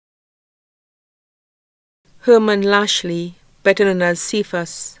Herman Lashley, better known as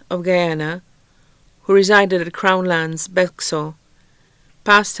Cephas of Guyana, who resided at Crown Lands, Bexor,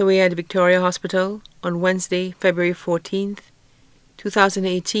 passed away at the Victoria Hospital on Wednesday, February 14th,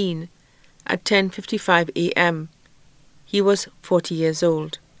 2018 at 10:55 a.m. He was 40 years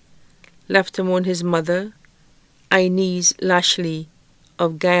old. Left to mourn his mother, Inez Lashley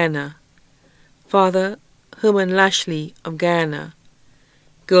of Guyana, father Herman Lashley of Guyana,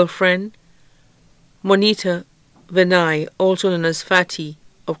 girlfriend Monita Vinay, also known as Fatty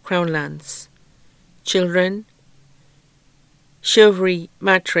of Crown Lands, children Chevry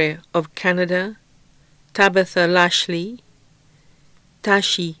Matre of Canada, Tabitha Lashley,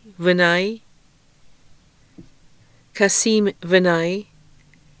 Tashi Vinay, Kasim Vinay,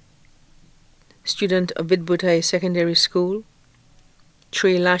 student of Bidbutai Secondary School,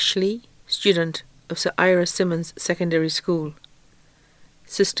 Trey Lashley, student of Sir Ira Simmons Secondary School,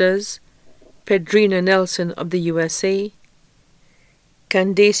 sisters Pedrina Nelson of the USA,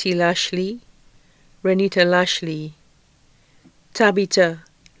 Candace Lashley, Renita Lashley, Tabitha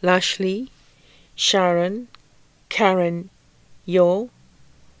Lashley, Sharon, Karen Yo,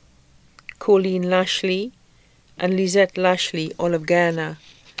 Colleen Lashley, and Lisette Lashley, all of Guyana,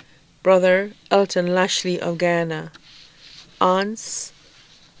 brother Elton Lashley of Guyana, aunts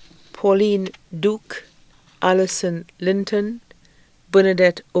Pauline Duke, Alison Linton,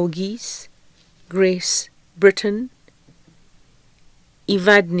 Bernadette O'Geese, Grace Britton,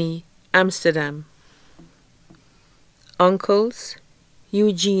 Evadne Amsterdam, uncles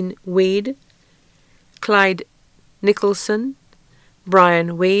Eugene Wade, Clyde Nicholson,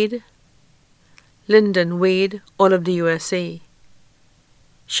 Brian Wade, Lyndon Wade, all of the USA,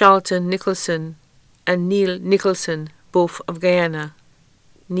 Charlton Nicholson and Neil Nicholson, both of Guyana,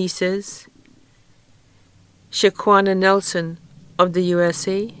 nieces Shaquana Nelson of the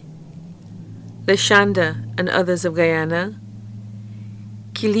USA, Lashanda and others of Guyana,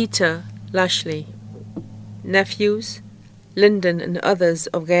 Kilita Lashley, nephews Lyndon and others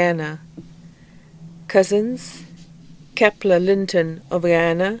of Guyana, cousins Kepler Linton of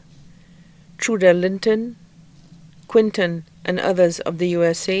Guyana, Truda Linton, Quinton and others of the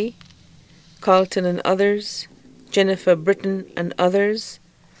USA, Carlton and others, Jennifer Britton and others,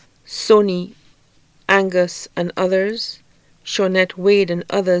 Sony Angus and others, Shawnette Wade and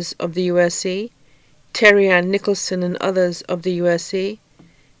others of the USA, Terry Ann Nicholson and others of the USA,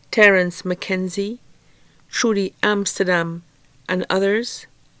 Terence Mackenzie, Trudy Amsterdam and others,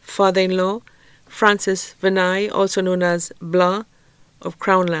 father-in-law Francis Vinay, also known as Blanc of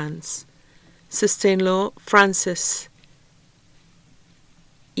Crown Lands, sister-in-law Frances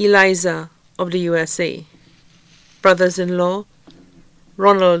Eliza of the USA, brothers-in-law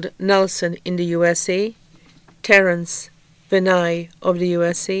Ronald Nelson in the USA, Terence Vinay of the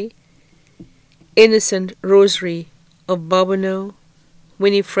USA, Innocent Rosary of Bobino,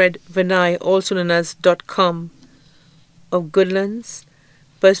 Winifred Vinay, also known as .com of Goodlands,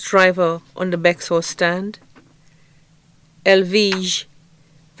 bus driver on the Bexor stand, Elvige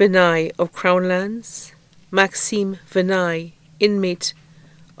Vinay of Crown Lands, Maxime Vinay, inmate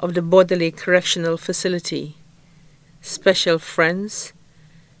of the Bordelais Correctional Facility, special friends,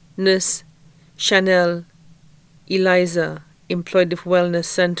 Nurse Chanel Eliza, employed of Wellness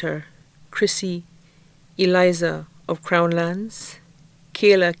Center, Chrissy Eliza of Crown Lands,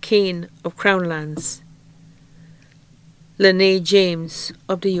 Kayla Kane of Crown Lands, Lene James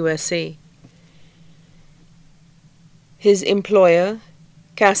of the USA, his employer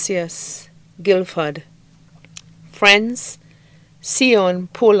Cassius Guilford, friends Sion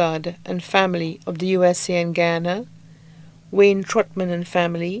Pollard and family of the USA and Guyana, Wayne Trotman and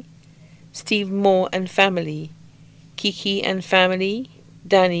family, Steve Moore and family, Kiki and family,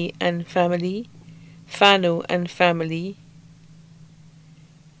 Danny and family, Fano and family,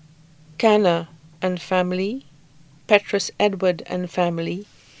 Kana and family, Petrus Edward and family,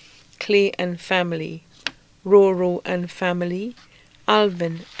 Clay and family, Roro and family,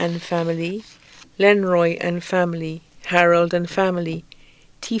 Alvin and family, Lenroy and family, Harold and family,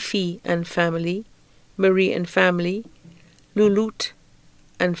 Tiffy and family, Marie and family, Lulut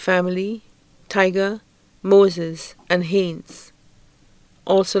and family, Tiger, Moses and Haynes.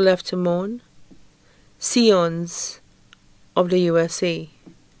 Also left to mourn, Sions of the USA,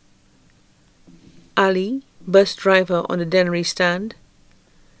 Ali, bus driver on the Dennery stand,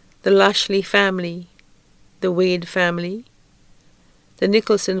 the Lashley family, the Wade family, the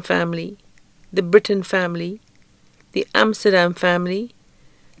Nicholson family, the Britton family, the Amsterdam family,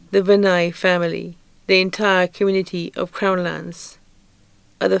 the Vinay family, the entire community of Crown Lands,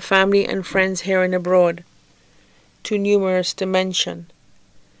 other family and friends here and abroad, too numerous to mention.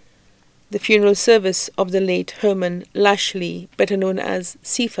 The funeral service of the late Herman Lashley, better known as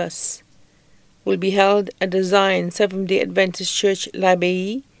Cephas, will be held at the Zion Seventh-day Adventist Church,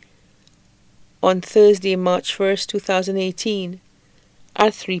 L'Abbaye, on Thursday, March 1st, 2018,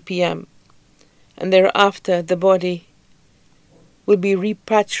 at 3 p.m., and thereafter the body will be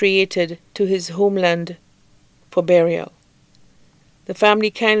repatriated to his homeland for burial. The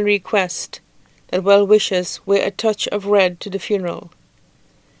family kindly request that well-wishers wear a touch of red to the funeral.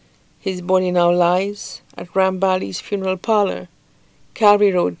 His body now lies at Rambali's Funeral Parlour,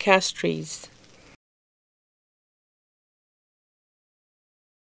 Calvary Road, Castries.